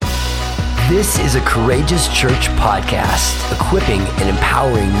This is a Courageous Church podcast, equipping and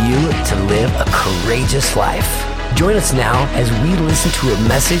empowering you to live a courageous life. Join us now as we listen to a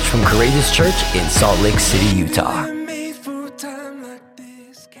message from Courageous Church in Salt Lake City, Utah.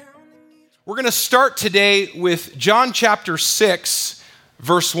 We're going to start today with John chapter 6,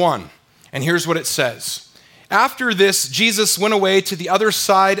 verse 1. And here's what it says. After this, Jesus went away to the other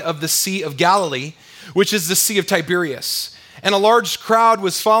side of the Sea of Galilee, which is the Sea of Tiberias. And a large crowd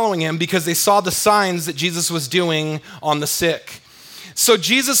was following him because they saw the signs that Jesus was doing on the sick. So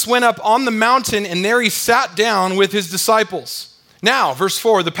Jesus went up on the mountain, and there he sat down with his disciples. Now, verse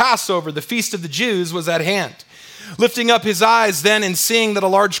 4, the Passover, the feast of the Jews, was at hand. Lifting up his eyes then and seeing that a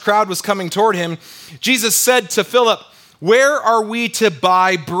large crowd was coming toward him, Jesus said to Philip, "Where are we to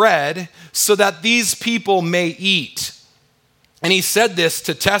buy bread so that these people may eat?" And he said this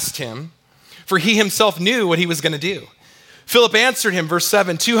to test him, for he himself knew what he was going to do. Philip answered him, verse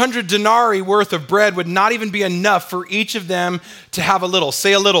 7, 200 denarii worth of bread would not even be enough for each of them to have a little.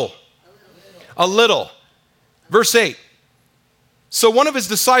 Say a little. A little. Verse 8. So one of his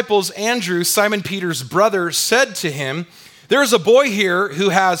disciples, Andrew, Simon Peter's brother, said to him, "There is a boy here who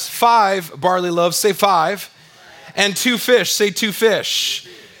has 5 barley loaves," say 5, "and 2 fish," say 2 fish.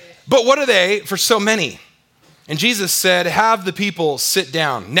 "But what are they for so many?" And Jesus said, "Have the people sit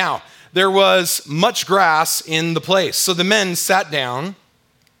down." Now, there was much grass in the place. So the men sat down,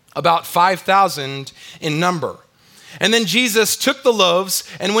 about 5,000 in number. And then Jesus took the loaves,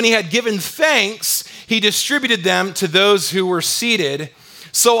 and when he had given thanks, he distributed them to those who were seated.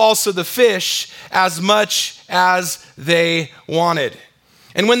 So also the fish, as much as they wanted.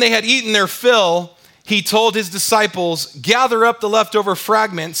 And when they had eaten their fill, he told his disciples, "Gather up the leftover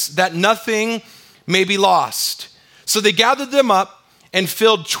fragments, that nothing may be lost." So they gathered them up and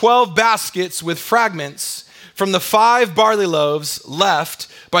filled 12 baskets with fragments from the 5 barley loaves left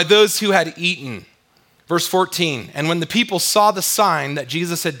by those who had eaten. Verse 14, and when the people saw the sign that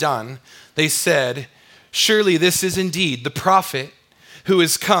Jesus had done, they said, "Surely this is indeed the prophet who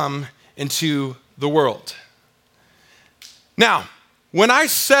has come into the world." Now, when I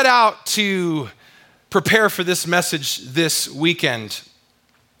set out to prepare for this message this weekend,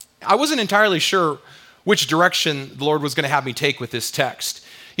 I wasn't entirely sure which direction the Lord was going to have me take with this text.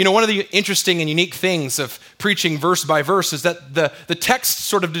 You know, one of the interesting and unique things of preaching verse by verse is that the text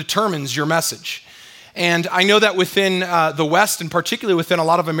sort of determines your message. And I know that within the West, and particularly within a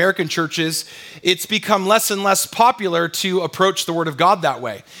lot of American churches, it's become less and less popular to approach the Word of God that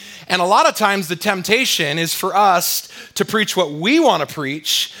way. And a lot of times the temptation is for us to preach what we want to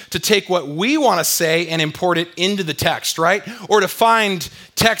preach, to take what we want to say and import it into the text, right? Or to find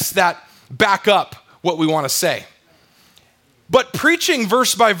texts that back up what we want to say. But preaching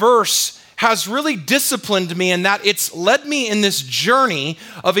verse by verse has really disciplined me in that it's led me in this journey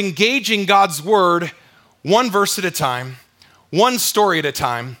of engaging God's word one verse at a time, one story at a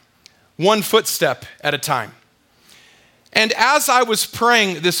time, one footstep at a time. And as I was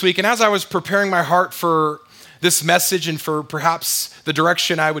praying this week and as I was preparing my heart for this message and for perhaps the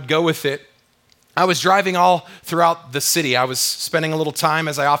direction I would go with it, I was driving all throughout the city. I was spending a little time,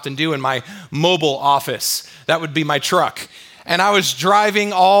 as I often do, in my mobile office. That would be my truck. And I was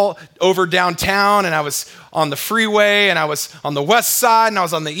driving all over downtown, and I was on the freeway, and I was on the west side, and I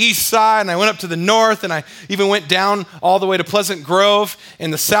was on the east side, and I went up to the north, and I even went down all the way to Pleasant Grove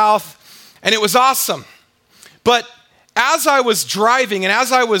in the south, and it was awesome. But as I was driving, and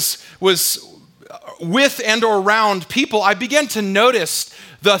as I was with and or around people, I began to notice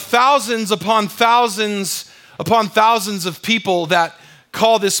the thousands upon thousands of people that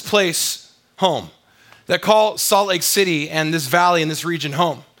call this place home, that call Salt Lake City and this valley and this region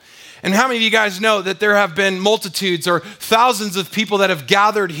home. And how many of you guys know that there have been multitudes or thousands of people that have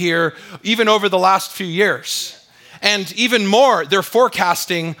gathered here even over the last few years? And even more, their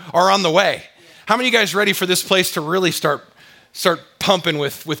forecasting are on the way. How many of you guys ready for this place to really start pumping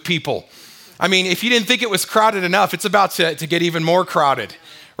with people? I mean, if you didn't think it was crowded enough, it's about to get even more crowded,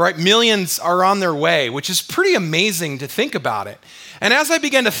 right? Millions are on their way, which is pretty amazing to think about it. And as I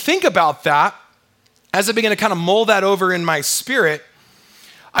began to think about that, as I began to kind of mull that over in my spirit,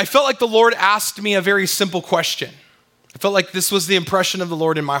 I felt like the Lord asked me a very simple question. I felt like this was the impression of the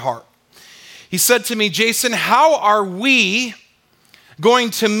Lord in my heart. He said to me, "Jason, how are we going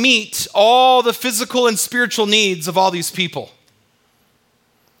to meet all the physical and spiritual needs of all these people?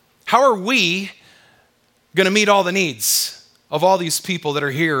 How are we going to meet all the needs of all these people that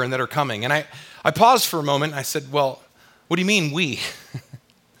are here and that are coming?" And I paused for a moment and I said, "Well, what do you mean we?"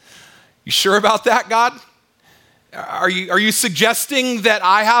 You sure about that, God? Are you suggesting that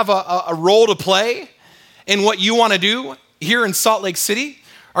I have a role to play in what you want to do here in Salt Lake City?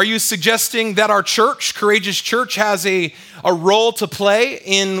 Are you suggesting that our church, Courageous Church, has a role to play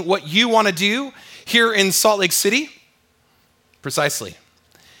in what you want to do here in Salt Lake City? Precisely.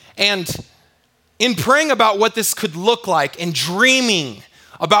 And in praying about what this could look like and dreaming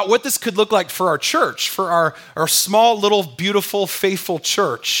about what this could look like for our church, for our small, little, beautiful, faithful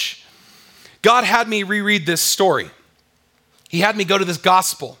church, God had me reread this story. He had me go to this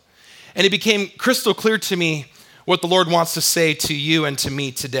gospel, and it became crystal clear to me what the Lord wants to say to you and to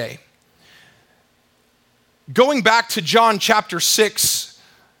me today. Going back to John chapter 6,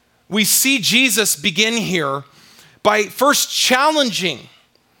 we see Jesus begin here by first challenging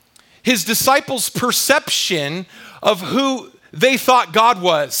his disciples' perception of who they thought God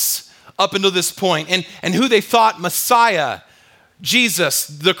was up until this point, and who they thought Messiah, Jesus,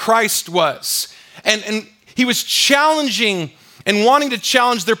 the Christ was. And he was challenging and wanting to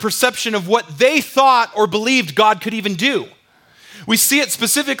challenge their perception of what they thought or believed God could even do. We see it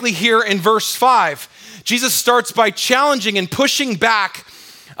specifically here in verse 5. Jesus starts by challenging and pushing back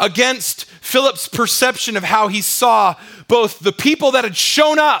against Philip's perception of how he saw both the people that had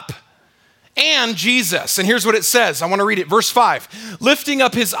shown up and Jesus. And here's what it says. I want to read it. Verse 5. Lifting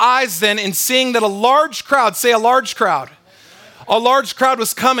up his eyes then and seeing that a large crowd, say a large crowd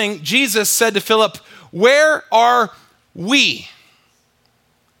was coming, Jesus said to Philip, "Where are we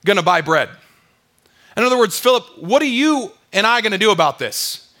going to buy bread?" In other words, Philip, what are you and I going to do about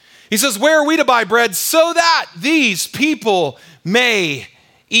this? He says, where are we to buy bread so that these people may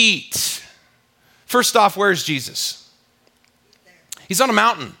eat? First off, where's Jesus? He's on a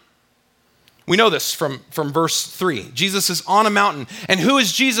mountain. We know this from verse 3. Jesus is on a mountain. And who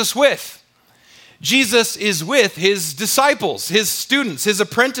is Jesus with? Jesus is with his disciples, his students, his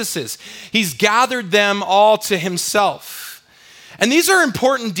apprentices. He's gathered them all to himself. And these are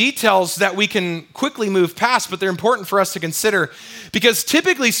important details that we can quickly move past, but they're important for us to consider because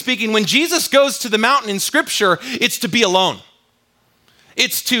typically speaking, when Jesus goes to the mountain in Scripture, it's to be alone.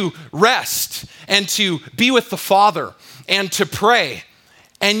 It's to rest and to be with the Father and to pray.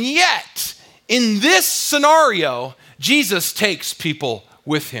 And yet, in this scenario, Jesus takes people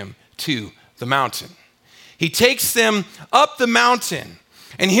with him to the mountain. He takes them up the mountain.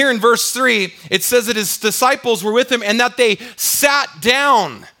 And here in verse 3, it says that his disciples were with him and that they sat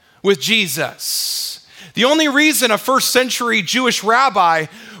down with Jesus. The only reason a first century Jewish rabbi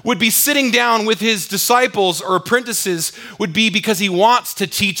would be sitting down with his disciples or apprentices would be because he wants to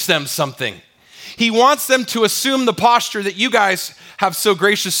teach them something. He wants them to assume the posture that you guys have so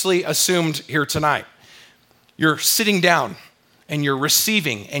graciously assumed here tonight. You're sitting down and you're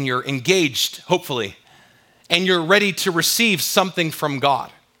receiving and you're engaged, hopefully, and you're ready to receive something from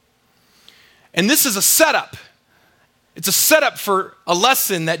God. And this is a setup. It's a setup for a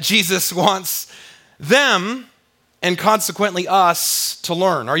lesson that Jesus wants them and consequently us to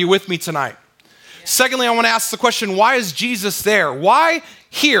learn. Are you with me tonight? Yeah. Secondly, I want to ask the question, why is Jesus there? Why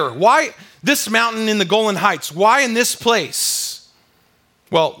here? Why this mountain in the Golan Heights? Why in this place?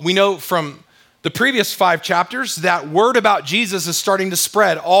 Well, we know from the previous 5 chapters that word about Jesus is starting to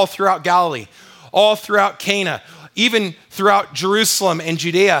spread all throughout Galilee, all throughout Cana, even throughout Jerusalem and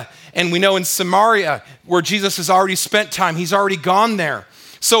Judea. And we know in Samaria, where Jesus has already spent time, he's already gone there.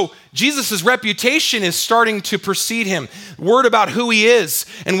 So Jesus' reputation is starting to precede him. Word about who he is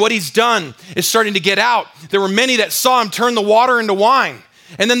and what he's done is starting to get out. There were many that saw him turn the water into wine.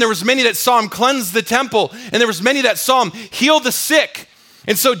 And then there was many that saw him cleanse the temple. And there was many that saw him heal the sick.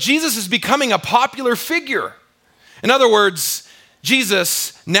 And so Jesus is becoming a popular figure. In other words,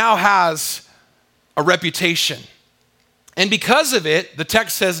 Jesus now has a reputation. And because of it, the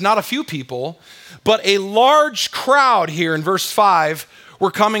text says not a few people, but a large crowd here in verse 5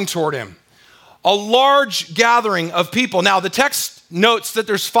 were coming toward him. A large gathering of people. Now, the text notes that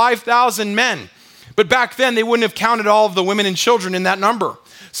there's 5,000 men, but back then they wouldn't have counted all of the women and children in that number.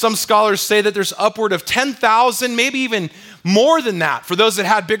 Some scholars say that there's upward of 10,000, maybe even more than that for those that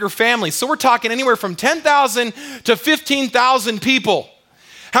had bigger families. So we're talking anywhere from 10,000 to 15,000 people.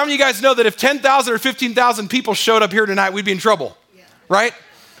 How many of you guys know that if 10,000 or 15,000 people showed up here tonight, we'd be in trouble, right?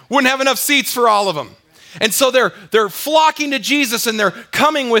 Wouldn't have enough seats for all of them. And so they're flocking to Jesus and they're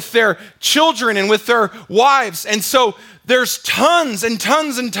coming with their children and with their wives. And so there's tons and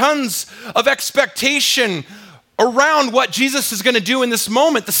tons and tons of expectation around what Jesus is going to do in this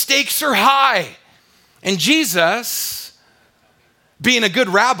moment. The stakes are high. And Jesus, being a good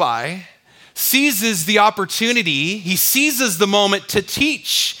rabbi, seizes the opportunity, he seizes the moment to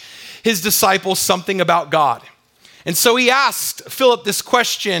teach his disciples something about God. And so he asked Philip this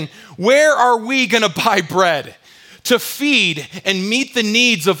question, where are we going to buy bread to feed and meet the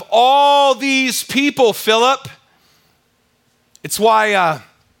needs of all these people, Philip? It's why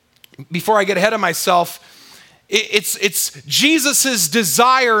before I get ahead of myself, it's Jesus'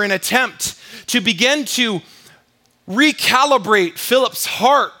 desire and attempt to begin to recalibrate Philip's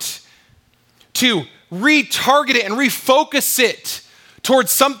heart, to retarget it and refocus it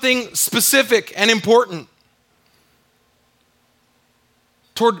towards something specific and important,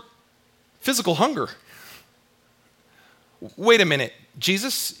 toward physical hunger. Wait a minute,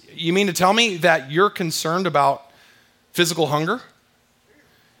 Jesus, you mean to tell me that you're concerned about physical hunger?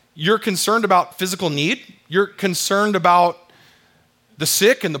 You're concerned about physical need? You're concerned about the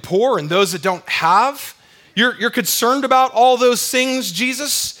sick and the poor and those that don't have? You're concerned about all those things,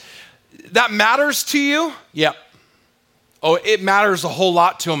 Jesus? That matters to you? Yep. Oh, it matters a whole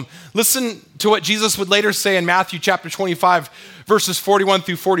lot to him. Listen to what Jesus would later say in Matthew chapter 25, verses 41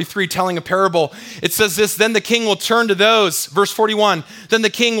 through 43, telling a parable. It says this, then the king will turn to those, verse 41, then the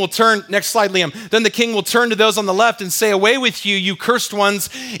king will turn, next slide, Liam, then the king will turn to those on the left and say, away with you, you cursed ones,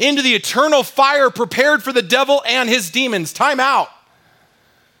 into the eternal fire prepared for the devil and his demons. Time out.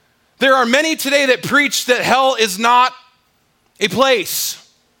 There are many today that preach that hell is not a place.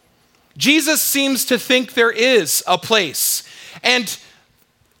 Jesus seems to think there is a place. And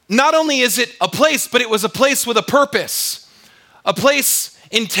not only is it a place, but it was a place with a purpose. A place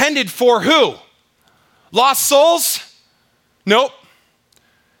intended for who? Lost souls? Nope.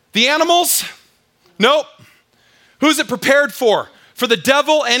 The animals? Nope. Who's it prepared for? For the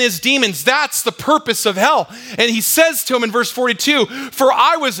devil and his demons. That's the purpose of hell. And he says to him in verse 42, for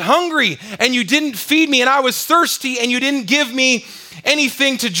I was hungry and you didn't feed me, and I was thirsty and you didn't give me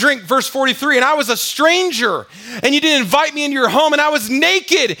anything to drink. Verse 43, and I was a stranger and you didn't invite me into your home, and I was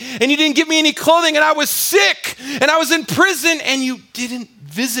naked and you didn't give me any clothing, and I was sick and I was in prison and you didn't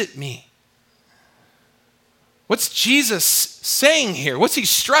visit me. What's Jesus saying here? What's he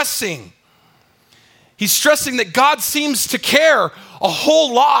stressing? He's stressing that God seems to care a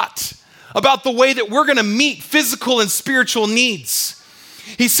whole lot about the way that we're going to meet physical and spiritual needs.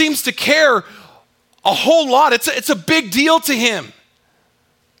 He seems to care a whole lot. It's a big deal to him.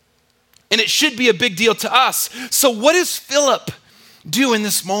 And it should be a big deal to us. So what does Philip do in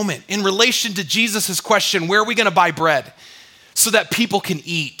this moment in relation to Jesus' question, where are we going to buy bread so that people can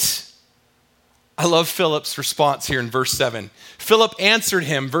eat? I love Philip's response here in verse 7. Philip answered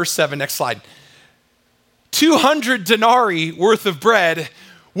him, verse 7, next slide. 200 denarii worth of bread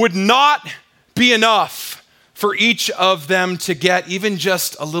would not be enough for each of them to get even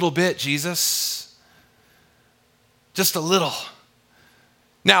just a little bit, Jesus. Just a little.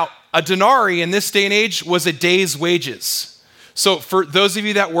 Now, a denarii in this day and age was a day's wages. So for those of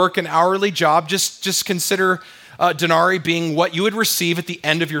you that work an hourly job, just consider a denarii being what you would receive at the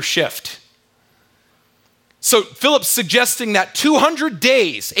end of your shift. So Philip's suggesting that 200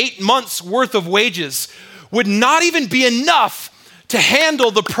 days, 8 months worth of wages would not even be enough to handle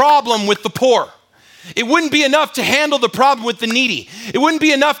the problem with the poor. It wouldn't be enough to handle the problem with the needy. It wouldn't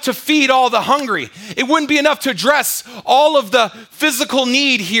be enough to feed all the hungry. It wouldn't be enough to address all of the physical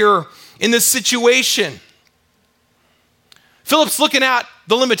need here in this situation. Philip's looking at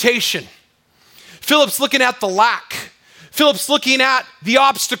the limitation. Philip's looking at the lack. Philip's looking at the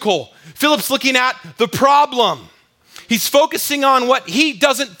obstacle. Philip's looking at the problem. He's focusing on what he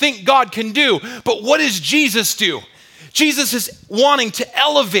doesn't think God can do, but what does Jesus do? Jesus is wanting to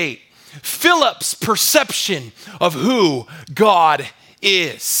elevate Philip's perception of who God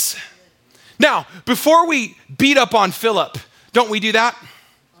is. Now, before we beat up on Philip, don't we do that?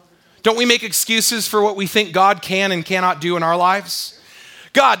 Don't we make excuses for what we think God can and cannot do in our lives?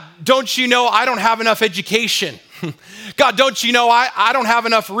 God, don't you know I don't have enough education? God, don't you know I don't have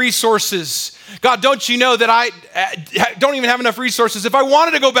enough resources? God, don't you know that I don't even have enough resources if I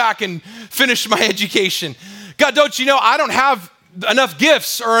wanted to go back and finish my education? God, don't you know I don't have enough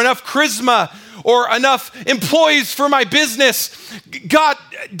gifts or enough charisma or enough employees for my business? God,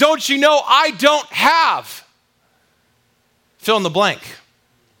 don't you know I don't have? Fill in the blank.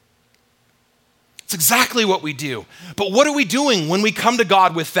 It's exactly what we do. But what are we doing when we come to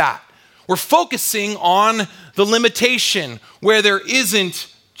God with that? We're focusing on the limitation where there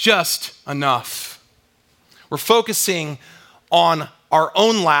isn't just enough. We're focusing on our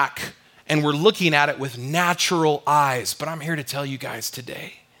own lack, and we're looking at it with natural eyes. But I'm here to tell you guys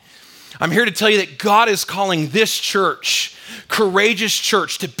today, I'm here to tell you that God is calling this church, Courageous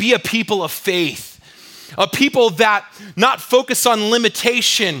Church, to be a people of faith. A people that not focus on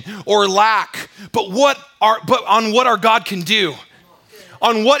limitation or lack, but on what our God can do,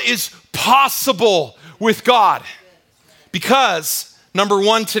 on what is possible with God. Because, number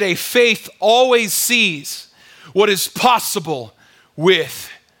one today, faith always sees what is possible with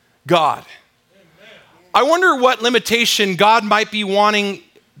God. I wonder what limitation God might be wanting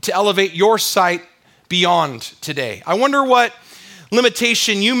to elevate your sight beyond today? I wonder what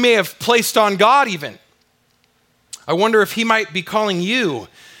limitation you may have placed on God even. I wonder if he might be calling you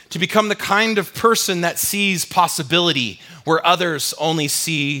to become the kind of person that sees possibility where others only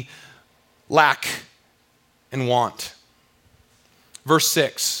see lack and want. Verse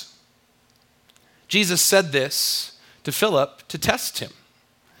 6, Jesus said this to Philip to test him,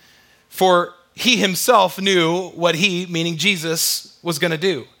 for he himself knew what he, meaning Jesus, was going to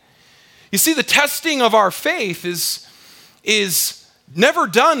do. You see, the testing of our faith is never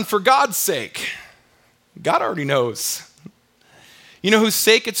done for God's sake. God already knows. You know whose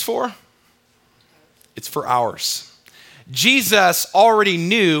sake it's for? It's for ours. Jesus already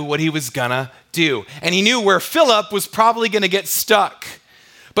knew what he was gonna do, and he knew where Philip was probably gonna get stuck.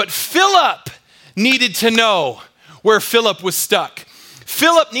 But Philip needed to know where Philip was stuck.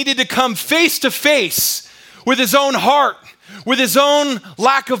 Philip needed to come face to face with his own heart, with his own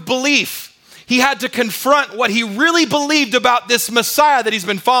lack of belief. He had to confront what he really believed about this Messiah that he's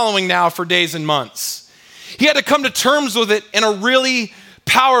been following now for days and months. He had to come to terms with it in a really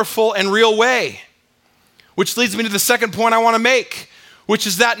powerful and real way. Which leads me to the second point I want to make, which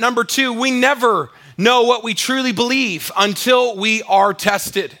is that number 2, we never know what we truly believe until we are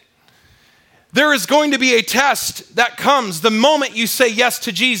tested. There is going to be a test that comes the moment you say yes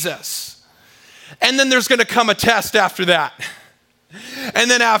to Jesus. And then there's going to come a test after that. And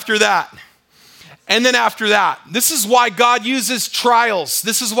then after that. And then after that. This is why God uses trials.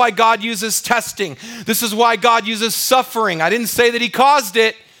 This is why God uses testing. This is why God uses suffering. I didn't say that he caused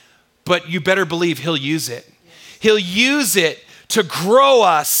it, but you better believe he'll use it. He'll use it to grow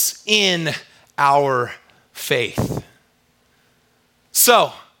us in our faith.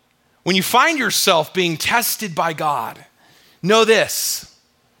 So, when you find yourself being tested by God, know this.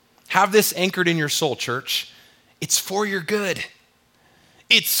 Have this anchored in your soul, church. It's for your good.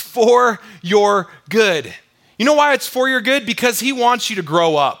 It's for your good. You know why it's for your good? Because he wants you to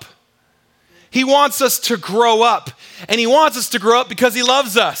grow up. He wants us to grow up. And he wants us to grow up because he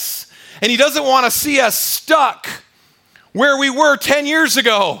loves us. And he doesn't want to see us stuck where we were 10 years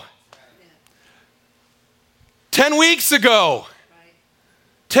ago, 10 weeks ago,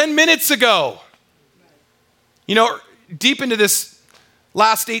 10 minutes ago. You know, deep into this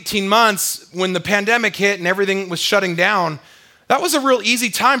last 18 months, when the pandemic hit and everything was shutting down, that was a real easy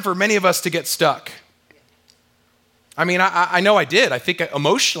time for many of us to get stuck. I mean, I know I did. I think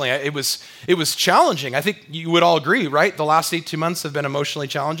emotionally it was challenging. I think you would all agree, right? The last 18 months have been emotionally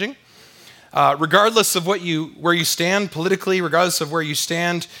challenging. Regardless of where you stand politically, regardless of where you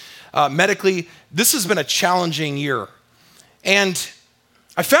stand medically, this has been a challenging year. And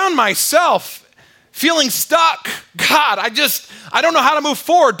I found myself feeling stuck. God, I don't know how to move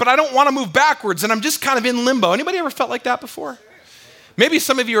forward, but I don't want to move backwards. And I'm just kind of in limbo. Anybody ever felt like that before? Maybe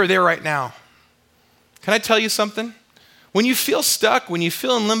some of you are there right now. Can I tell you something? When you feel stuck, when you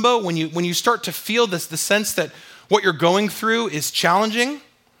feel in limbo, when you start to feel the sense that what you're going through is challenging,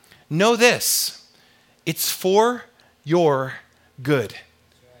 know this, it's for your good.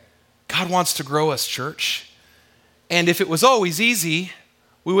 God wants to grow us, church. And if it was always easy,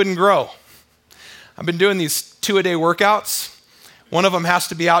 we wouldn't grow. I've been doing these 2-a-day workouts. One of them has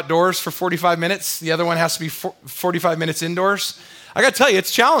to be outdoors for 45 minutes. The other one has to be 45 minutes indoors. I got to tell you,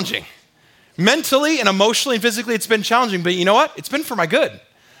 it's challenging. Mentally and emotionally and physically, it's been challenging. But you know what? It's been for my good.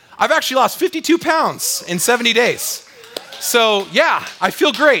 I've actually lost 52 pounds in 70 days. So yeah, I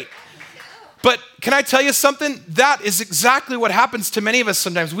feel great. But can I tell you something? That is exactly what happens to many of us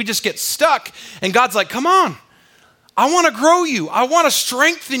sometimes. We just get stuck and God's like, come on. I want to grow you. I want to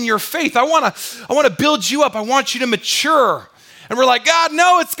strengthen your faith. I want to build you up. I want you to mature. And we're like, God,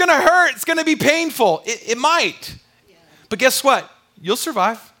 no, it's going to hurt. It's going to be painful. It might. Yeah. But guess what? You'll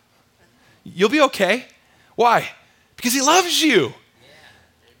survive. You'll be okay. Why? Because he loves you. Yeah.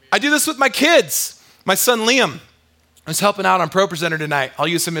 I do this with my kids. My son, Liam, I was helping out on Pro Presenter tonight. I'll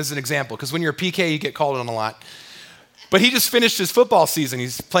use him as an example because when you're a PK, you get called on a lot. But he just finished his football season.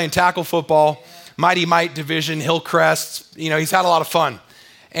 He's playing tackle football, Mighty Might Division, Hillcrest. You know, he's had a lot of fun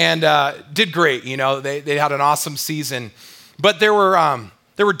and did great. You know, they had an awesome season. But there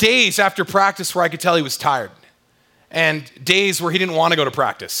were days after practice where I could tell he was tired and days where he didn't want to go to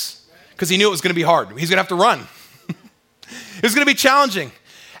practice because he knew it was going to be hard. He's going to have to run. It was going to be challenging.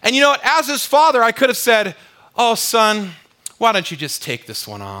 And you know what? As his father, I could have said, oh, son, why don't you just take this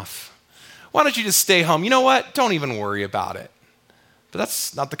one off? Why don't you just stay home? You know what? Don't even worry about it. But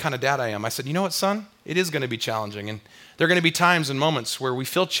that's not the kind of dad I am. I said, you know what, son? It is going to be challenging. And there are going to be times and moments where we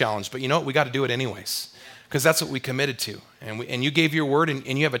feel challenged. But you know what? We got to do it anyways because that's what we committed to. And you gave your word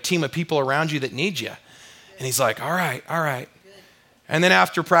and you have a team of people around you that need you. And he's like, all right. And then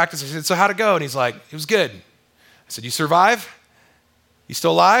after practice, I said, so how'd it go? And he's like, it was good. I said, you survive? You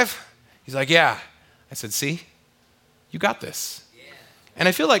still alive? He's like, yeah. I said, see, you got this. Yeah. And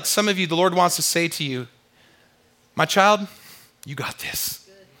I feel like some of you, the Lord wants to say to you, my child, you got this.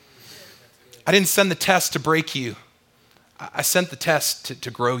 I didn't send the test to break you. I sent the test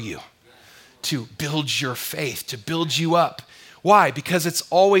to grow you, to build your faith, to build you up. Why? Because it's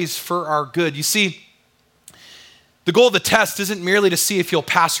always for our good. You see, the goal of the test isn't merely to see if you'll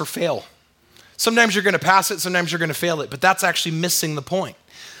pass or fail. Sometimes you're going to pass it, sometimes you're going to fail it, but that's actually missing the point.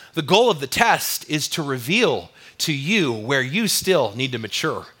 The goal of the test is to reveal to you where you still need to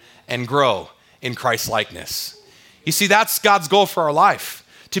mature and grow in Christ's likeness. You see, that's God's goal for our life.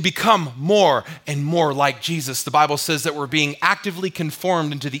 To become more and more like Jesus. The Bible says that we're being actively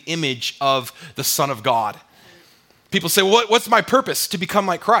conformed into the image of the Son of God. People say, well, what's my purpose? To become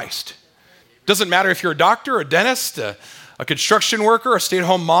like Christ. Doesn't matter if you're a doctor, a dentist, a construction worker, a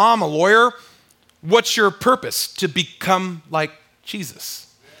stay-at-home mom, a lawyer. What's your purpose? To become like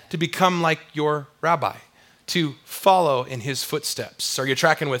Jesus. To become like your rabbi. To follow in his footsteps. Are you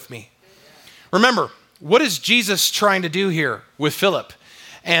tracking with me? Remember, what is Jesus trying to do here with Philip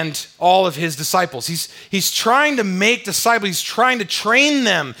and all of his disciples? He's trying to make disciples. He's trying to train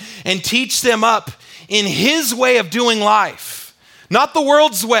them and teach them up in his way of doing life, not the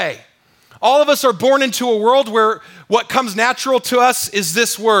world's way. All of us are born into a world where what comes natural to us is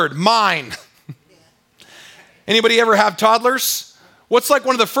this word, mine. Anybody ever have toddlers? What's like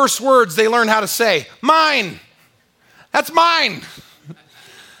one of the first words they learn how to say? Mine. That's mine.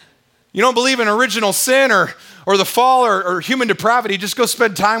 You don't believe in original sin or the fall or human depravity, just go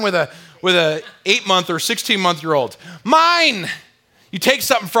spend time with a 8-month or 16-month-year-old. Mine. You take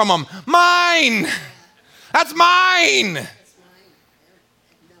something from them. Mine. That's mine.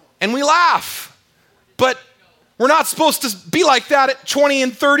 And we laugh. But we're not supposed to be like that at 20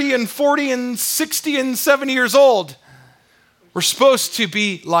 and 30 and 40 and 60 and 70 years old. We're supposed to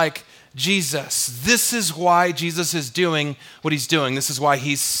be like Jesus. This is why Jesus is doing what he's doing. This is why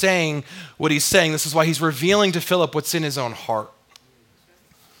he's saying what he's saying. This is why he's revealing to Philip what's in his own heart.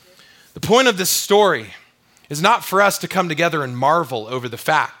 The point of this story is not for us to come together and marvel over the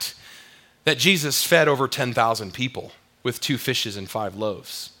fact that Jesus fed over 10,000 people with 2 fishes and 5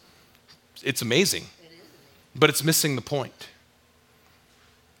 loaves. It's amazing, but it's missing the point.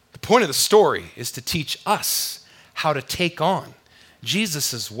 The point of the story is to teach us how to take on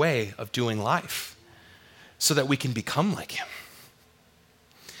Jesus' way of doing life so that we can become like him.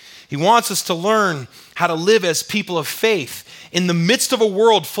 He wants us to learn how to live as people of faith in the midst of a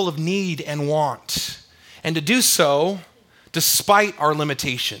world full of need and want, and to do so despite our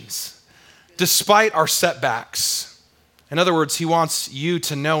limitations, despite our setbacks. In other words, he wants you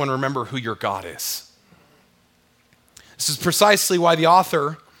to know and remember who your God is. This is precisely why the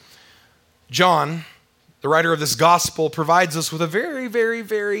author, John, the writer of this gospel, provides us with a very, very,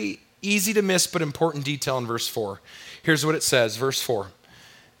 very easy to miss but important detail in verse 4. Here's what it says, verse 4.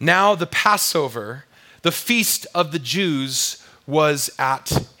 Now the Passover, the feast of the Jews, was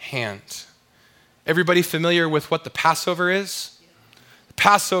at hand. Everybody familiar with what the Passover is? The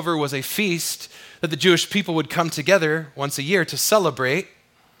Passover was a feast that the Jewish people would come together once a year to celebrate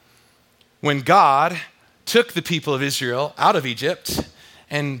when God took the people of Israel out of Egypt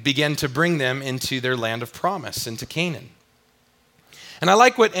and began to bring them into their land of promise, into Canaan. And I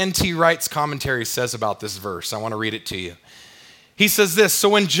like what N.T. Wright's commentary says about this verse. I want to read it to you. He says this, so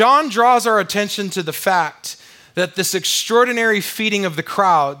when John draws our attention to the fact that this extraordinary feeding of the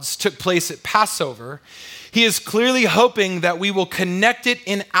crowds took place at Passover, he is clearly hoping that we will connect it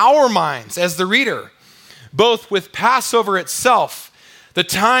in our minds as the reader, both with Passover itself, the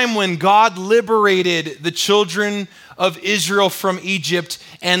time when God liberated the children of Israel from Egypt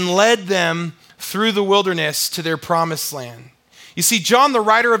and led them through the wilderness to their promised land. You see, John, the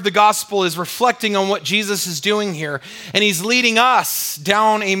writer of the gospel, is reflecting on what Jesus is doing here, and he's leading us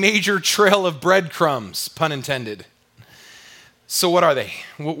down a major trail of breadcrumbs, pun intended. So what are they?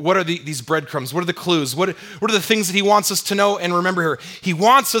 What are these breadcrumbs? What are the clues? What are the things that he wants us to know and remember here? He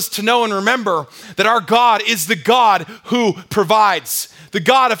wants us to know and remember that our God is the God who provides, the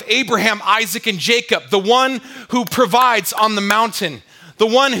God of Abraham, Isaac, and Jacob, the one who provides on the mountain, the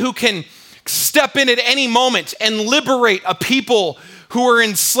one who can step in at any moment and liberate a people who are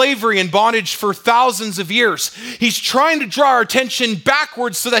in slavery and bondage for thousands of years. He's trying to draw our attention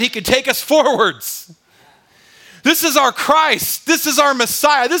backwards so that he can take us forwards. This is our Christ. This is our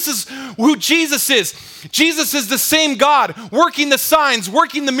Messiah. This is who Jesus is. Jesus is the same God working the signs,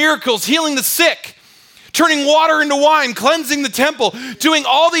 working the miracles, healing the sick, turning water into wine, cleansing the temple, doing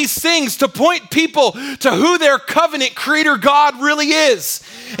all these things to point people to who their covenant creator God really is.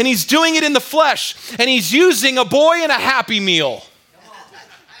 And he's doing it in the flesh, and he's using a boy and a Happy Meal.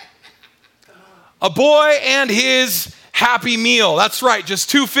 A boy and his Happy Meal. That's right, just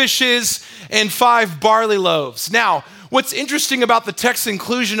 2 fishes and 5 barley loaves. Now, what's interesting about the text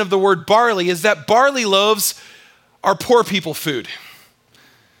inclusion of the word barley is that barley loaves are poor people food.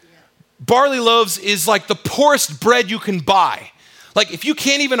 Barley loaves is like the poorest bread you can buy. Like if you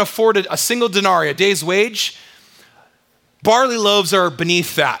can't even afford a single denarii, a day's wage, barley loaves are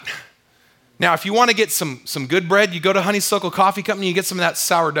beneath that. Now, if you want to get some good bread, you go to Honeysuckle Coffee Company, you get some of that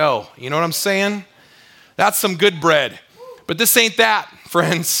sourdough. You know what I'm saying? That's some good bread. But this ain't that,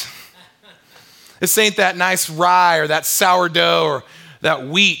 friends. This ain't that nice rye or that sourdough or that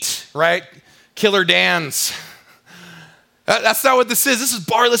wheat, right? Killer Dan's. That's not what this is. This is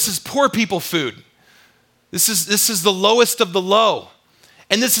barley. This is poor people food. This is the lowest of the low.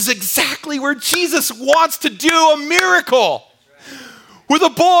 And this is exactly where Jesus wants to do a miracle with a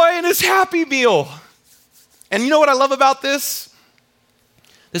boy and his Happy Meal. And you know what I love about this?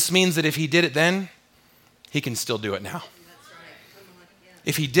 This means that if he did it then, he can still do it now.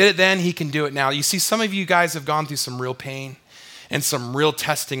 If he did it then, he can do it now. You see, some of you guys have gone through some real pain and some real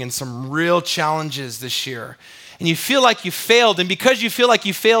testing and some real challenges this year. And you feel like you failed. And because you feel like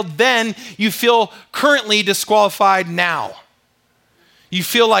you failed then, you feel currently disqualified now. You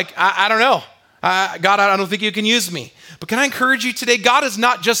feel like, I don't know. God, I don't think you can use me. But can I encourage you today? God is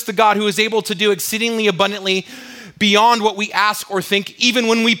not just the God who is able to do exceedingly abundantly beyond what we ask or think, even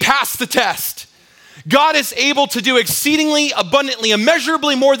when we pass the test. God is able to do exceedingly abundantly,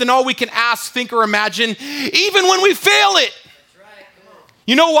 immeasurably more than all we can ask, think, or imagine, even when we fail it.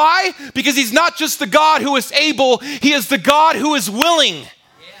 You know why? Because he's not just the God who is able, he is the God who is willing.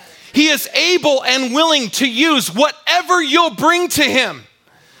 He is able and willing to use whatever you'll bring to him.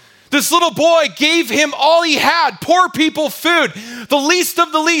 This little boy gave him all he had, poor people food, the least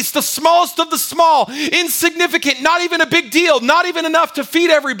of the least, the smallest of the small, insignificant, not even a big deal, not even enough to feed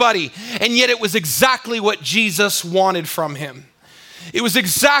everybody. And yet it was exactly what Jesus wanted from him. It was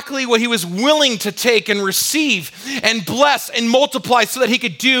exactly what he was willing to take and receive and bless and multiply so that he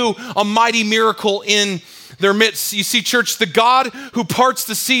could do a mighty miracle in their midst. You see, church, the God who parts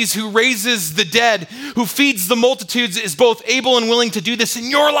the seas, who raises the dead, who feeds the multitudes is both able and willing to do this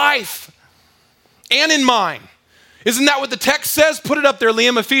in your life and in mine. Isn't that what the text says? Put it up there,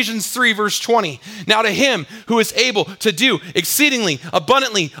 Liam, Ephesians 3, verse 20. Now to him who is able to do exceedingly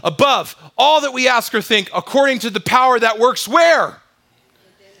abundantly above all that we ask or think, according to the power that works where?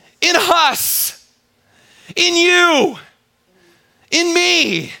 In us, in you, in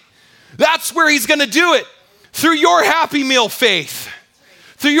me. That's where he's going to do it. Through your Happy Meal faith.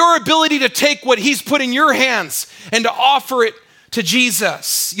 Through your ability to take what he's put in your hands and to offer it to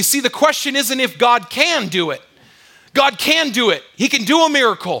Jesus. You see, the question isn't if God can do it. God can do it. He can do a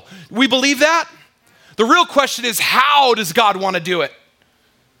miracle. We believe that? The real question is, how does God want to do it?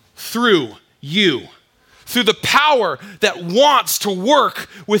 Through you. Through the power that wants to work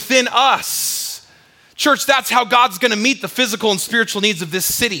within us. Church, that's how God's going to meet the physical and spiritual needs of this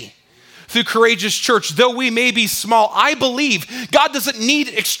city. Through Courageous Church. Though we may be small, I believe God doesn't need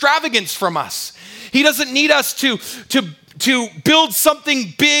extravagance from us. He doesn't need us to build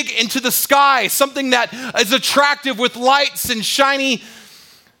something big into the sky, something that is attractive with lights and shiny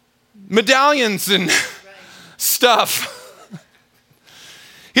medallions and stuff.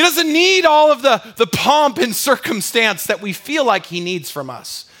 He doesn't need all of the pomp and circumstance that we feel like he needs from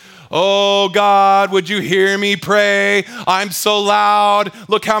us. Oh God, would you hear me pray? I'm so loud.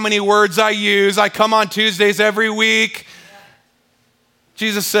 Look how many words I use. I come on Tuesdays every week.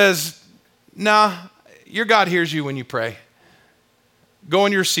 Jesus says, nah, your God hears you when you pray. Go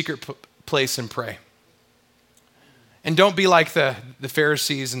in your secret place and pray. And don't be like the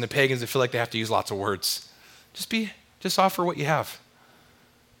Pharisees and the pagans that feel like they have to use lots of words. Just offer what you have.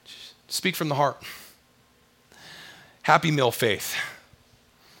 Just speak from the heart. Happy Meal faith.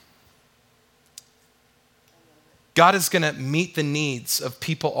 God is going to meet the needs of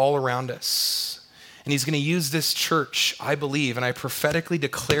people all around us. And he's going to use this church, I believe, and I prophetically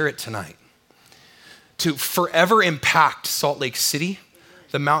declare it tonight, to forever impact Salt Lake City,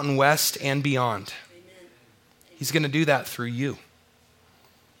 the Mountain West, and beyond. He's going to do that through you,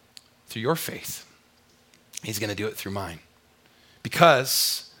 through your faith. He's going to do it through mine.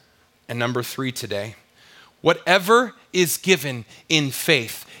 Because, and number 3 today, whatever is given in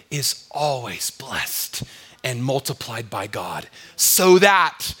faith is always blessed and multiplied by God so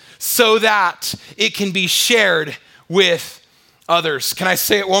that it can be shared with others. Can I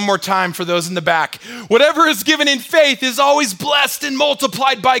say it one more time for those in the back? Whatever is given in faith is always blessed and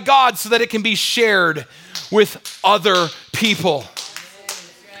multiplied by God so that it can be shared with other people.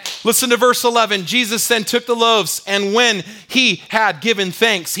 Listen to verse 11. Jesus then took the loaves, and when he had given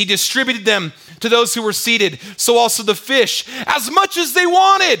thanks, he distributed them to those who were seated. So also the fish, as much as they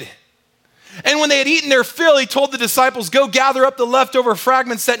wanted. And when they had eaten their fill, he told the disciples, go gather up the leftover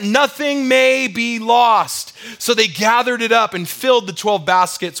fragments that nothing may be lost. So they gathered it up and filled the 12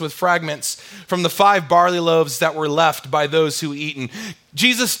 baskets with fragments from the 5 barley loaves that were left by those who eaten.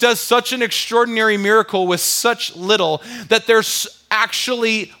 Jesus does such an extraordinary miracle with such little that there's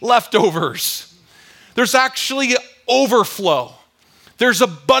actually leftovers. There's actually overflow. There's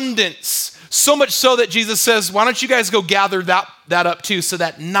abundance. So much so that Jesus says, why don't you guys go gather that up too, so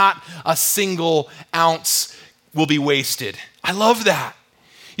that not a single ounce will be wasted. I love that.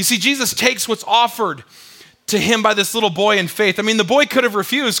 You see, Jesus takes what's offered to him by this little boy in faith. I mean, the boy could have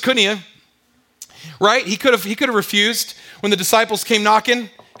refused, couldn't he? Right? He could have refused when the disciples came knocking.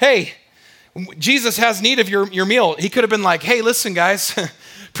 Hey, Jesus has need of your meal. He could have been like, hey, listen, guys,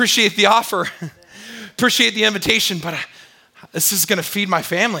 appreciate the offer, appreciate the invitation, but this is going to feed my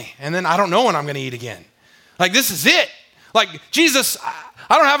family. And then I don't know when I'm going to eat again. Like, this is it. Like, Jesus,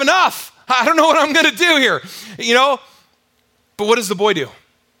 I don't have enough. I don't know what I'm going to do here, you know? But what does the boy do?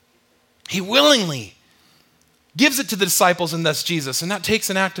 He willingly gives it to the disciples and thus Jesus. And that takes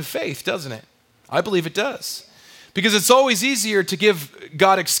an act of faith, doesn't it? I believe it does. Because it's always easier to give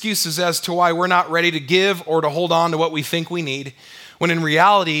God excuses as to why we're not ready to give or to hold on to what we think we need, when in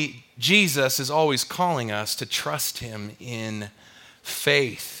reality, Jesus is always calling us to trust him in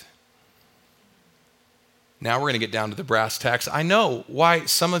faith. Now we're going to get down to the brass tacks. I know why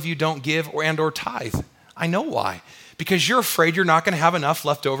some of you don't give or tithe. I know why. Because you're afraid you're not going to have enough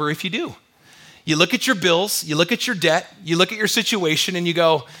left over if you do. You look at your bills, you look at your debt, you look at your situation, and you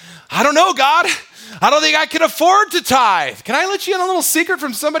go, I don't know, God. I don't think I can afford to tithe. Can I let you in a little secret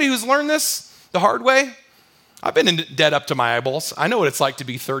from somebody who's learned this the hard way? I've been in debt up to my eyeballs. I know what it's like to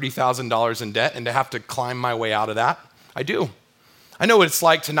be $30,000 in debt and to have to climb my way out of that. I do. I know what it's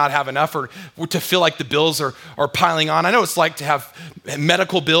like to not have enough or to feel like the bills are piling on. I know what it's like to have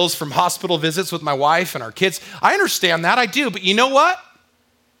medical bills from hospital visits with my wife and our kids. I understand that, I do. But you know what?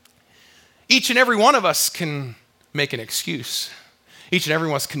 Each and every one of us can make an excuse. Each and every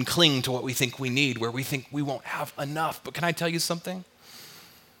one of us can cling to what we think we need, where we think we won't have enough. But can I tell you something?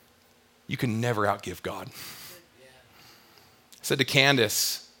 You can never outgive God. I said to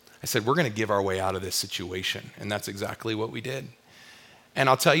Candace, we're going to give our way out of this situation. And that's exactly what we did. And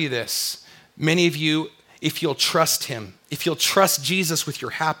I'll tell you this, many of you, if you'll trust him, if you'll trust Jesus with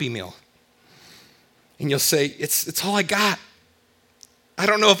your Happy Meal, and you'll say, it's all I got. I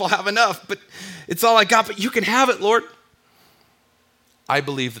don't know if I'll have enough, but it's all I got, but you can have it, Lord. I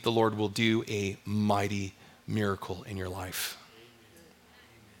believe that the Lord will do a mighty miracle in your life.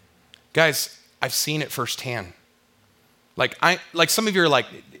 Guys, I've seen it firsthand. Like some of you are like,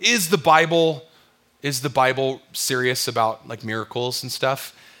 is the Bible serious about like miracles and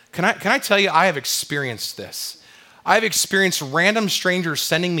stuff? Can I tell you, I have experienced this. I've experienced random strangers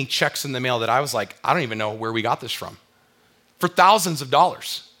sending me checks in the mail that I was like, I don't even know where we got this from, for thousands of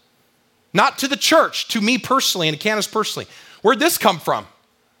dollars. Not to the church, to me personally and to Candace personally. Where'd this come from?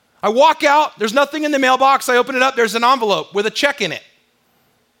 I walk out, there's nothing in the mailbox. I open it up, there's an envelope with a check in it.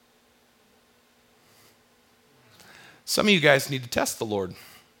 Some of you guys need to test the Lord.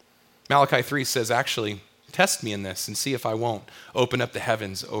 Malachi 3 says, actually, test me in this and see if I won't open up the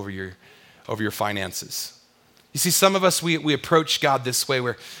heavens over your finances. You see, some of us, we approach God this way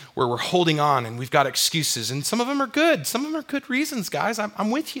where we're holding on and we've got excuses, and some of them are good. Some of them are good reasons, guys.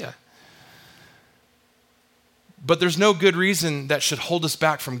 I'm with you. But there's no good reason that should hold us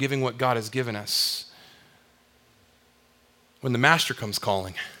back from giving what God has given us. When the Master comes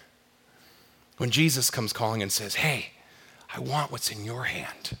calling, when Jesus comes calling and says, hey, I want what's in your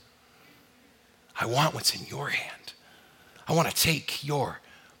hand. I want what's in your hand. I want to take your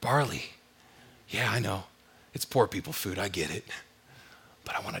barley. Yeah, I know. It's poor people food. I get it.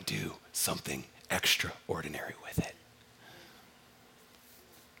 But I want to do something extraordinary with it.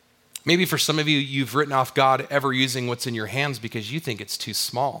 Maybe for some of you, you've written off God ever using what's in your hands because you think it's too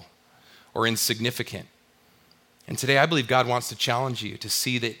small or insignificant. And today I believe God wants to challenge you to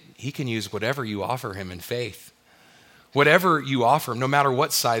see that he can use whatever you offer him in faith. Whatever you offer him, no matter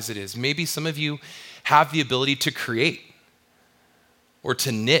what size it is. Maybe some of you have the ability to create or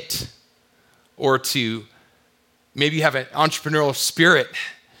to knit or to maybe you have an entrepreneurial spirit.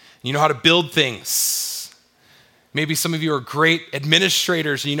 You know how to build things. Maybe some of you are great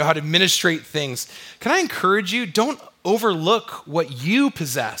administrators and you know how to administrate things. Can I encourage you, don't overlook what you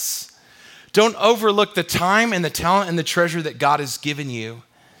possess. Don't overlook the time and the talent and the treasure that God has given you.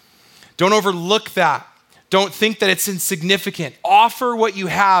 Don't overlook that. Don't think that it's insignificant. Offer what you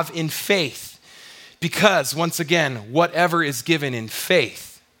have in faith, because once again, whatever is given in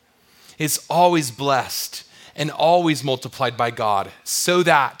faith is always blessed and always multiplied by God so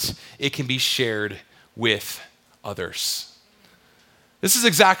that it can be shared with others. This is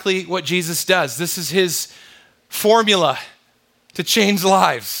exactly what Jesus does. This is his formula to change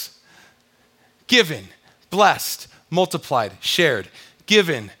lives. Given, blessed, multiplied, shared.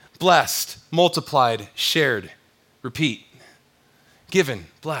 Given, blessed, multiplied, shared. Repeat. Given,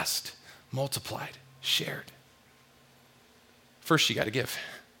 blessed, multiplied, shared. First, you got to give.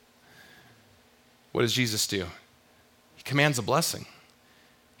 What does Jesus do? He commands a blessing.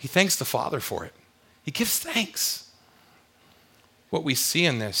 He thanks the Father for it. He gives thanks. What we see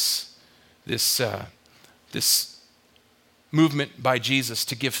in this movement by Jesus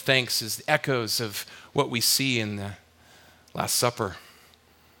to give thanks is the echoes of what we see in the Last Supper.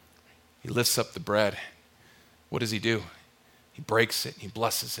 He lifts up the bread. What does he do? He breaks it and he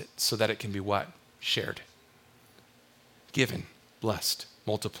blesses it so that it can be what? Shared. Given, blessed,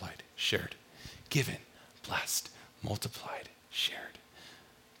 multiplied, shared. Given, blessed, multiplied, shared.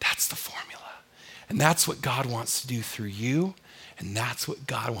 That's the formula. And that's what God wants to do through you, and that's what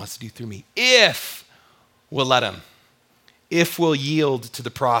God wants to do through me, if we'll let him, if we'll yield to the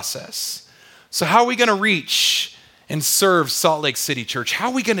process. So how are we going to reach and serve Salt Lake City Church? How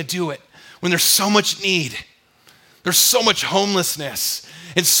are we going to do it when there's so much need? There's so much homelessness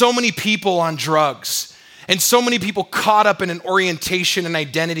and so many people on drugs and so many people caught up in an orientation and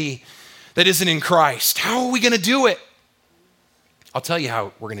identity that isn't in Christ. How are we going to do it? I'll tell you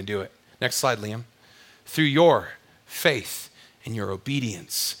how we're going to do it. Next slide, Liam. Through your faith and your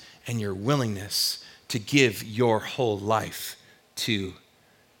obedience and your willingness to give your whole life to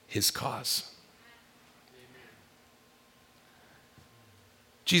his cause.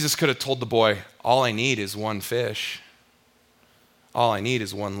 Jesus could have told the boy, all I need is one fish. All I need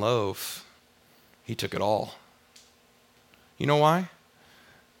is one loaf. He took it all. You know why?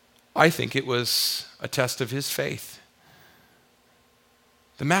 I think it was a test of his faith.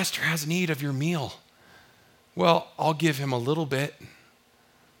 The master has need of your meal. Well, I'll give him a little bit.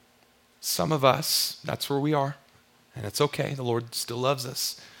 Some of us, that's where we are. And it's okay. The Lord still loves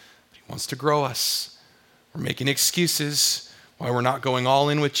us. He wants to grow us. We're making excuses why we're not going all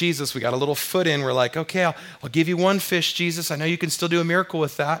in with Jesus. We got a little foot in. We're like, okay, I'll give you one fish, Jesus. I know you can still do a miracle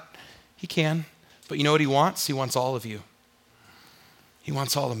with that. He can. But you know what he wants? He wants all of you. He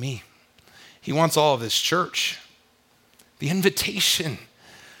wants all of me. He wants all of this church. The invitation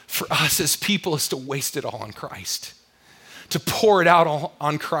for us as people is to waste it all on Christ, to pour it out all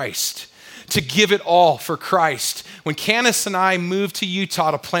on Christ, to give it all for Christ. When Candace and I moved to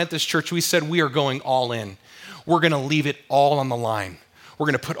Utah to plant this church, we said we are going all in. We're going to leave it all on the line. We're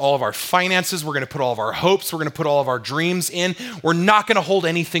going to put all of our finances, we're going to put all of our hopes, we're going to put all of our dreams in. We're not going to hold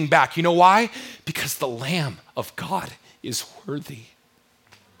anything back. You know why? Because the Lamb of God is worthy.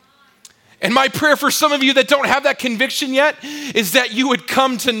 And my prayer for some of you that don't have that conviction yet is that you would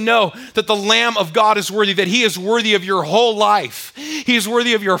come to know that the Lamb of God is worthy, that he is worthy of your whole life. He is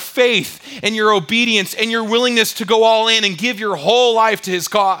worthy of your faith and your obedience and your willingness to go all in and give your whole life to his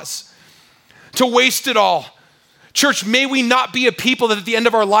cause, to waste it all. Church, may we not be a people that at the end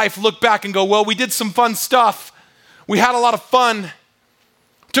of our life look back and go, well, we did some fun stuff. We had a lot of fun,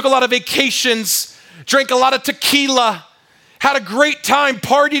 took a lot of vacations, drank a lot of tequila, had a great time,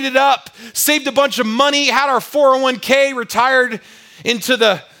 partied it up, saved a bunch of money, had our 401k, retired into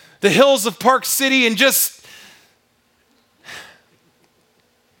the hills of Park City, and just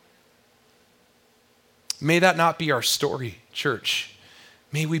may that not be our story, church.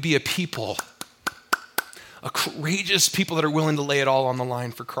 May we be a people, a courageous people that are willing to lay it all on the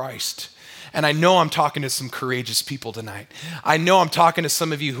line for Christ. And I know I'm talking to some courageous people tonight. I know I'm talking to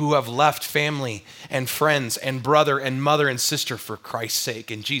some of you who have left family and friends and brother and mother and sister for Christ's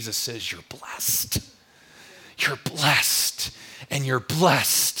sake. And Jesus says, you're blessed. You're blessed. And you're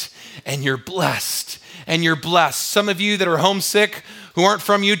blessed. And you're blessed. And you're blessed. Some of you that are homesick, who aren't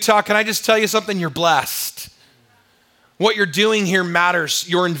from Utah, can I just tell you something? You're blessed. What you're doing here matters.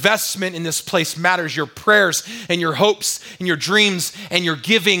 Your investment in this place matters. Your prayers and your hopes and your dreams and your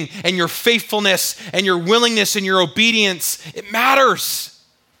giving and your faithfulness and your willingness and your obedience, it matters.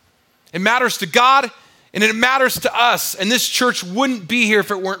 It matters to God and it matters to us. And this church wouldn't be here if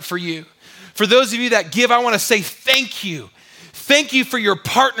it weren't for you. For those of you that give, I want to say thank you. Thank you for your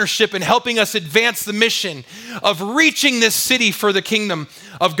partnership in helping us advance the mission of reaching this city for the kingdom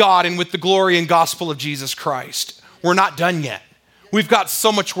of God and with the glory and gospel of Jesus Christ. we're not done yet. We've got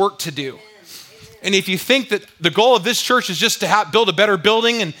so much work to do. And if you think that the goal of this church is just to build a better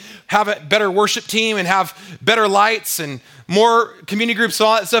building and have a better worship team and have better lights and more community groups and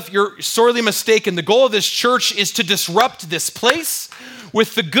all that stuff, you're sorely mistaken. The goal of this church is to disrupt this place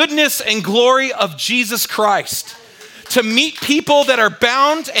with the goodness and glory of Jesus Christ, to meet people that are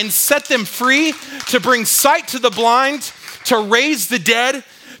bound and set them free, to bring sight to the blind, to raise the dead,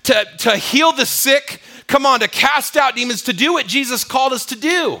 to heal the sick, come on, to cast out demons, to do what Jesus called us to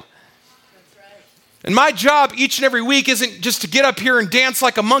do. And my job each and every week isn't just to get up here and dance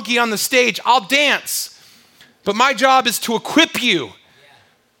like a monkey on the stage. I'll dance. But my job is to equip you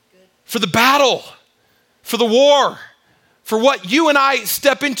for the battle, for the war, for what you and I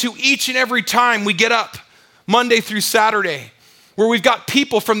step into each and every time we get up Monday through Saturday, where we've got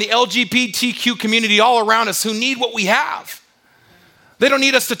people from the LGBTQ community all around us who need what we have. They don't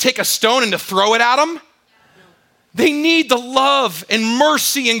need us to take a stone and to throw it at them. They need the love and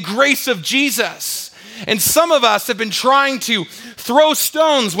mercy and grace of Jesus. And some of us have been trying to throw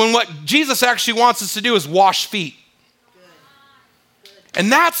stones when what Jesus actually wants us to do is wash feet.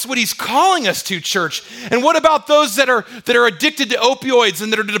 And that's what he's calling us to, church. And what about those that are addicted to opioids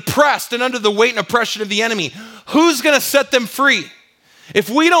and that are depressed and under the weight and oppression of the enemy? Who's going to set them free? If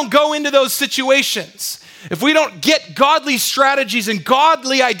we don't go into those situations, if we don't get godly strategies and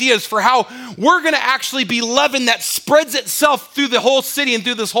godly ideas for how we're going to actually be leaven that spreads itself through the whole city and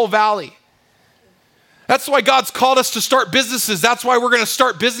through this whole valley. That's why God's called us to start businesses. That's why we're going to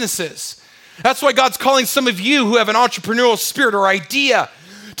start businesses. That's why God's calling some of you who have an entrepreneurial spirit or idea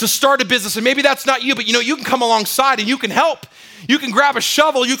to start a business. And maybe that's not you, but you can come alongside and you can help. You can grab a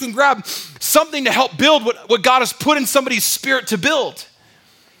shovel. You can grab something to help build what God has put in somebody's spirit to build.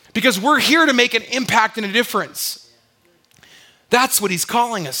 Because we're here to make an impact and a difference. That's what he's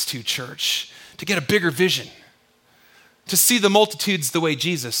calling us to, church, to get a bigger vision, to see the multitudes the way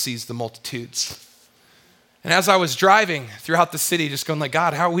Jesus sees the multitudes. And as I was driving throughout the city, just going like,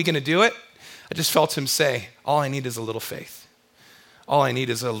 God, how are we going to do it? I just felt him say, all I need is a little faith. All I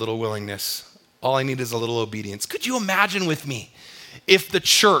need is a little willingness. All I need is a little obedience. Could you imagine with me if the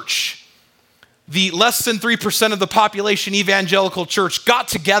church, the less than 3% of the population evangelical church, got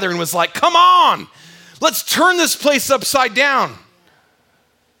together and was like, come on, let's turn this place upside down.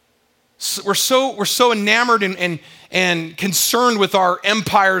 So we're so enamored and concerned with our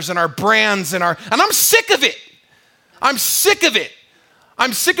empires and our brands and I'm sick of it. I'm sick of it.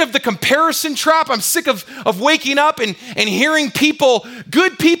 I'm sick of the comparison trap. I'm sick of waking up and hearing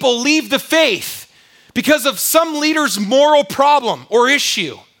good people leave the faith because of some leader's moral problem or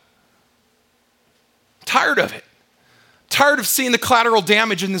issue. I'm tired of it. I'm tired of seeing the collateral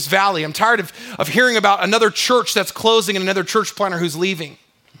damage in this valley. I'm tired of hearing about another church that's closing and another church planter who's leaving.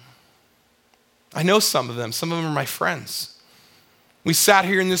 I know some of them. Some of them are my friends. We sat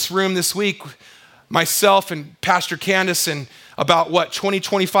here in this room this week, myself and Pastor Candace and about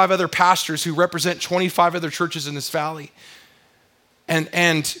 25 other pastors who represent 25 other churches in this valley.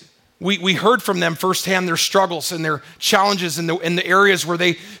 And we heard from them firsthand their struggles and their challenges in the areas where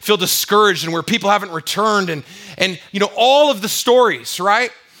they feel discouraged and where people haven't returned and all of the stories,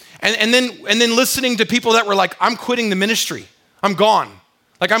 right? And then listening to people that were like, I'm quitting the ministry. I'm gone.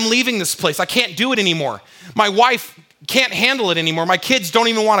 Like, I'm leaving this place. I can't do it anymore. My wife can't handle it anymore. My kids don't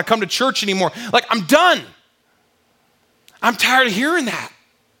even want to come to church anymore. Like, I'm done. I'm tired of hearing that.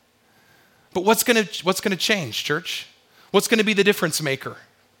 But what's going to change, church? What's going to be the difference maker?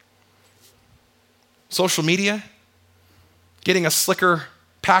 Social media? Getting a slicker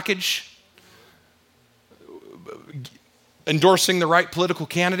package? Endorsing the right political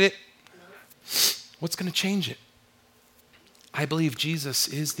candidate? What's going to change it? I believe Jesus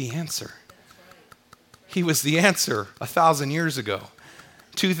is the answer. He was the answer 1,000 years ago,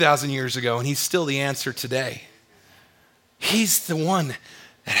 2,000 years ago, and he's still the answer today. He's the one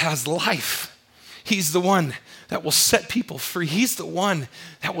that has life. He's the one that will set people free. He's the one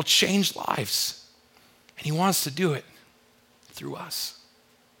that will change lives. And he wants to do it through us,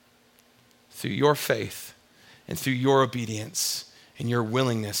 through your faith and through your obedience and your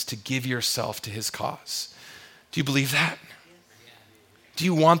willingness to give yourself to his cause. Do you believe that? Do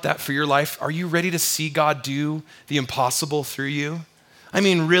you want that for your life? Are you ready to see God do the impossible through you? I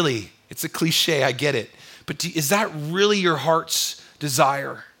mean, really, it's a cliche, I get it. But is that really your heart's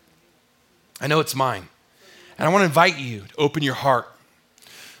desire? I know it's mine. And I want to invite you to open your heart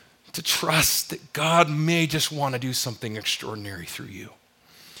to trust that God may just want to do something extraordinary through you.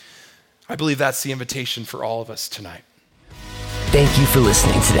 I believe that's the invitation for all of us tonight. Thank you for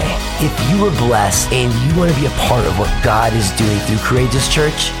listening today. If you were blessed and you want to be a part of what God is doing through Courageous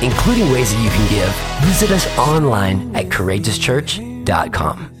Church, including ways that you can give, visit us online at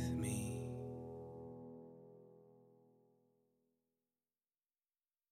courageouschurch.com.